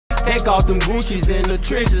Take off them Gucci's in the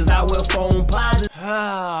trenches, I wear phone positive.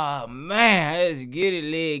 Ah, man, let's get it,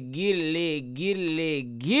 leg, get it, leg, get it,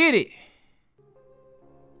 leg, get it.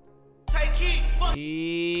 Take heat, fuck. Yeah.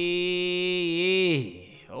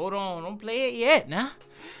 Hold on, don't play it yet now.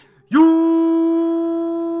 You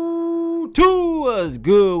too, what's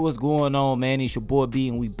good? What's going on, man? It's your boy B,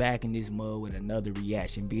 and we back in this mud with another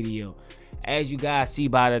reaction video. As you guys see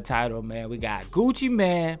by the title, man, we got Gucci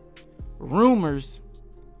Man, Rumors,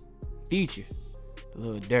 Future,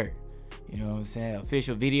 Lil Durk. You know what I'm saying?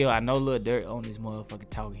 Official video. I know Lil Durk on this motherfucker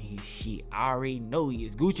talking his shit. I already know he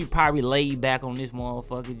is. Gucci probably laid back on this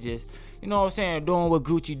motherfucker, just, you know what I'm saying, doing what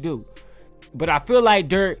Gucci do. But I feel like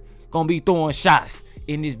Durk gonna be throwing shots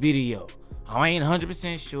in this video. I ain't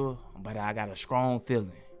 100% sure, but I got a strong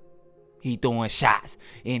feeling he throwing shots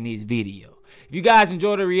in this video. If you guys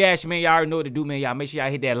enjoy the reaction, man, y'all already know what to do, man. Y'all make sure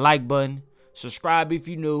y'all hit that like button. Subscribe if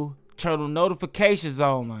you new. Turn the notifications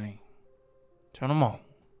on, man. Turn them on.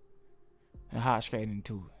 And hop straight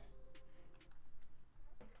into it.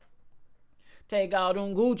 Take all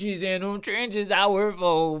them Gucci's and them trenches. I work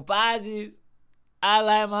for Pozzies. I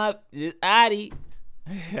like my Addy.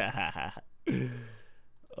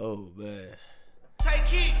 Oh, man. Take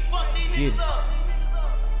heat, fuck these niggas up.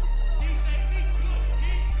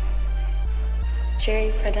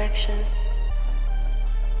 Jerry Production.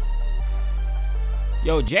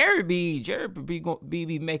 Yo, Jerry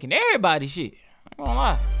be making everybody shit. I ain't gonna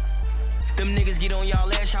lie. Them niggas get on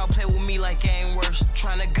y'all ass, y'all play with me like I ain't worse.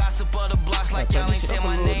 Tryna gossip other blocks like y'all ain't said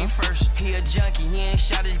my name first. He a junkie, he ain't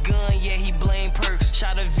shot his gun, yeah, he blame perks.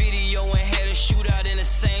 Shot a video and had a shootout in the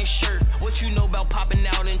same shirt. What you know about popping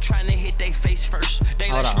out and trying to hit they face first? They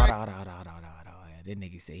Hold on. That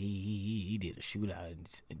nigga said he did a shootout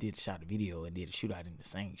and did shot a video and did a shootout in the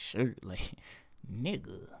same shirt. Like,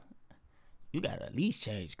 nigga, you gotta at least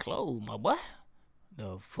change clothes, my boy.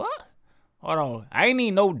 The fuck? Hold on. I ain't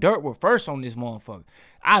even know Durk was first on this motherfucker.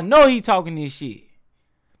 I know he talking this shit.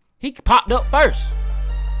 He popped up first.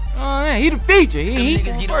 Oh, man, he the feature. He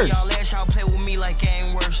niggas get on y'all ass, y'all play with me like I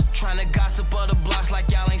ain't worse. Tryna gossip other blocks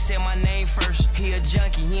like y'all ain't said my name first. He a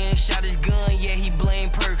junkie, he ain't shot his gun, yeah, he blame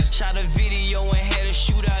perks. Shot a video and had a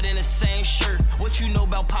shootout in the same shirt. What you know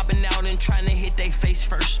about popping out and trying to hit they face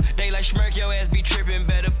first? They like smirk your ass be tripping,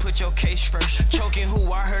 better put your case first. Choking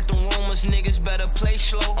who? I heard the rumors, niggas better play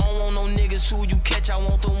slow. I don't want no niggas who you catch, I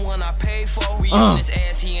want the one I pay for. We on this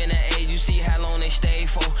ass, he in the age, you see how long they stay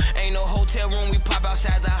for. Ain't no hotel room, we pop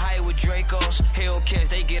outside the height with Dracos. Hellcats,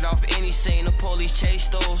 they get off any scene, the police chase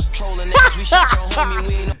those. Trolling ass, we shot your homie,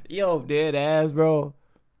 we ain't Yo, dead ass, bro.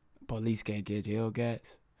 Police can't catch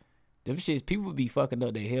Hellcats. Them shits, people be fucking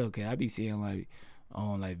up their Hellcat. I be seeing like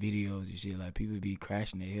on like videos and shit, like people be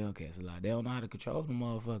crashing their Hellcats a lot. They don't know how to control them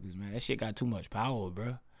motherfuckers, man. That shit got too much power,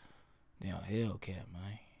 bro. Damn Hellcat,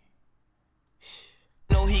 man.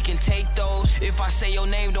 Know he can take those. If I say your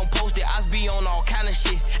name, don't post it. I be on all kind of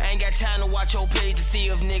shit. I ain't got time to watch your page to see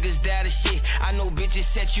if niggas die to shit. I know bitches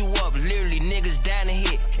set you up, literally niggas down to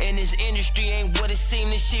hit. And this industry ain't what it seem,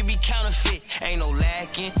 this shit be counterfeit. Ain't no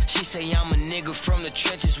lacking. She say I'm a nigga from the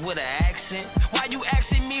trenches with an accent. Why you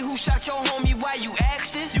asking me who shot your homie? Why you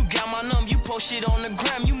asking? You got my number, you post shit on the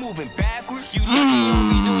gram, you moving backwards. You lucky you don't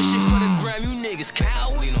be doing shit for the gram, you niggas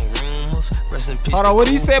cowards. No rumors. Rest in peace. Hold on, what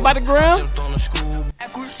did he say about the gram?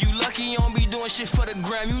 You lucky you don't be doing shit for the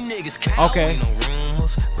gram, you niggas count. Okay. No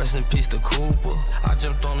rumors. Rest in peace to Cooper. I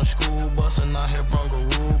jumped on the school bus and I hit Bronco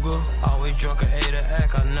Ruger. Always drunk a 8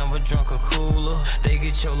 act, I never drunk a cooler. They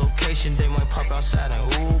get your location, they might pop outside in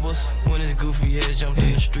Ubers. When his goofy head jumped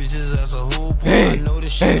in the streets, his ass a hooper. I know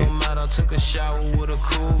this shit don't matter, I took a shower with a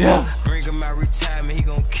cougar. Bring him out retirement, he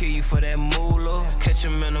gon' kill you for that moolah. Catch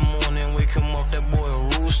him in the morning, wake him up, that boy a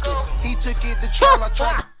rooster. He took it to trial, I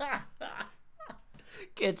tried.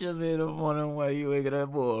 Catch him in the morning while you waking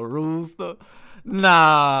up for a rooster.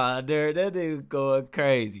 Nah, dude, that nigga going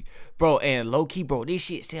crazy, bro. And low key, bro, this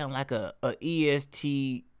shit sound like a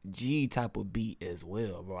ESTG type of beat as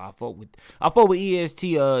well, bro. I fuck with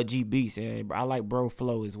ESTG beats, and I like bro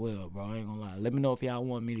flow as well, bro. I ain't gonna lie. Let me know if y'all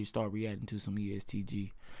want me to start reacting to some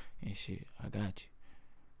ESTG and shit. I got you.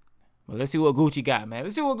 But let's see what Gucci got, man.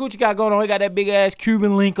 Let's see what Gucci got going on. He got that big ass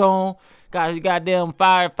Cuban link on. Got his goddamn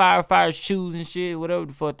firefighter shoes and shit. Whatever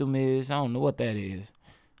the fuck them is. I don't know what that is.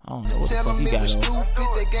 I don't know what the fuck he got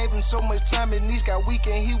on. They gave him so much time, and knees got weak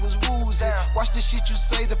and he was woozy. Watch the shit you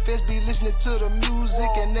say, the feds be listening to the music,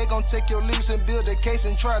 and they gon' take your lyrics and build a case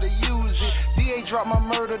and try to use it. DA dropped my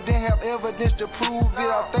murder, didn't have evidence to prove it.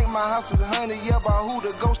 I think my house is haunted, yeah, by who the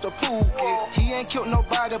ghost of Pookie. He ain't killed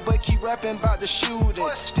nobody, but keep rapping about the shooting.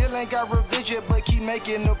 Still ain't got revenge yet, but keep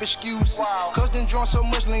making up excuses. Cause them drunk so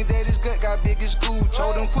much lean that his gut got big as Gucci.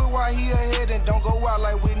 Told him quit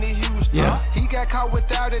Yeah. He got caught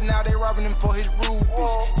without it, now they robbing him for his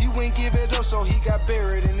rubies. He wouldn't give it up, so he got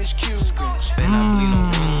buried in his Cuban. Better not bleed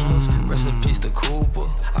no rumors. Rest in peace to Cooper.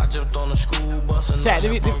 I jumped on a school bus and Chat,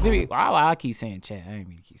 let me, I keep saying chat. I ain't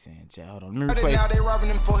mean to keep saying chat. Hold on, let me replace. Now they robbing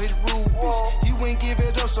him for his rubies. He wouldn't give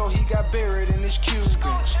it up, so he got buried in his Cuban.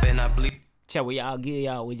 Better not bleed. Chat, would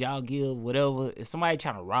y'all give whatever? If somebody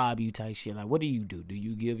trying to rob you type shit, like what do you do? Do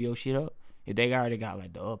you give your shit up? If they already got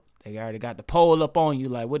like they already got the pole up on you,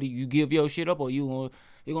 like what do you give your shit up, or you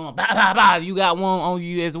gonna bah? You got one on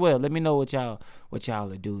you as well. Let me know what y'all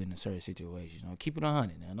are doing in a certain situation. You know, keep it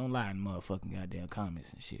 100 now. Don't lie in motherfucking goddamn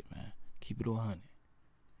comments and shit, man. Keep it 100.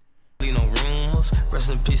 No rumors,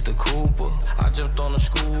 rest in peace to Cooper. I jumped on a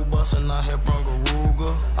school bus and I had brung a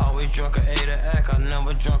Ruger. Always drunk a 8 act, I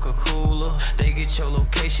never drunk a cooler. They get your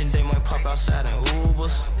location, they might pop outside in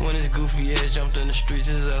Ubers. When his goofy ass jumped in the streets,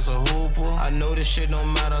 his ass a hooper. I know this shit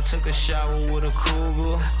don't matter, I took a shower with a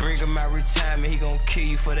cougar. Bring him out retirement, he gon' kill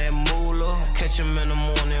you for that moolah. Catch him in the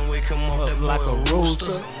morning, wake him up, that boy like a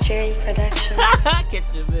rooster. Jerry Production.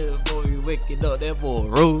 Catch him in the morning, waking up, that boy a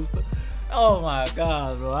rooster. Oh my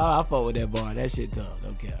God, bro. I fuck with that bar. That shit tough.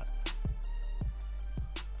 Don't care.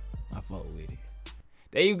 I fuck with it.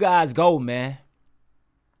 There you guys go, man.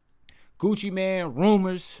 Gucci Man,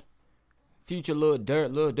 rumors. Future Lil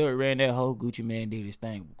Durk. Lil Durk ran that whole Gucci Man did his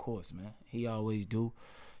thing, of course, man. He always do.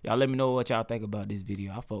 Y'all let me know what y'all think about this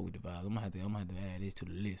video. I fuck with the vibe. I'm gonna have to add this to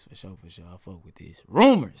the list for sure, I fuck with this.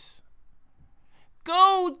 Rumors.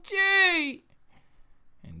 Gucci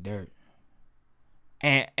and Durk.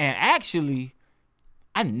 And actually,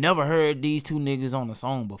 I never heard these two niggas on a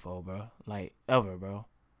song before, bro. Like, ever, bro.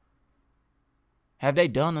 Have they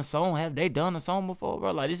done a song? Before,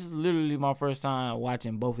 bro? Like, this is literally my first time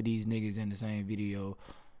watching both of these niggas in the same video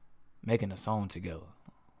making a song together.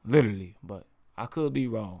 Literally. But I could be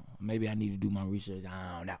wrong. Maybe I need to do my research.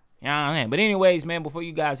 I don't know. You know what I'm saying? But anyways, man, before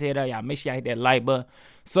you guys head out, y'all make sure y'all hit that like button.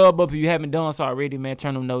 Sub up if you haven't done so already, man.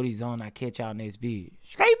 Turn them notices on. I'll catch y'all next video.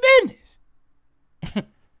 Straight business.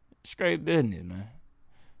 Straight business, man.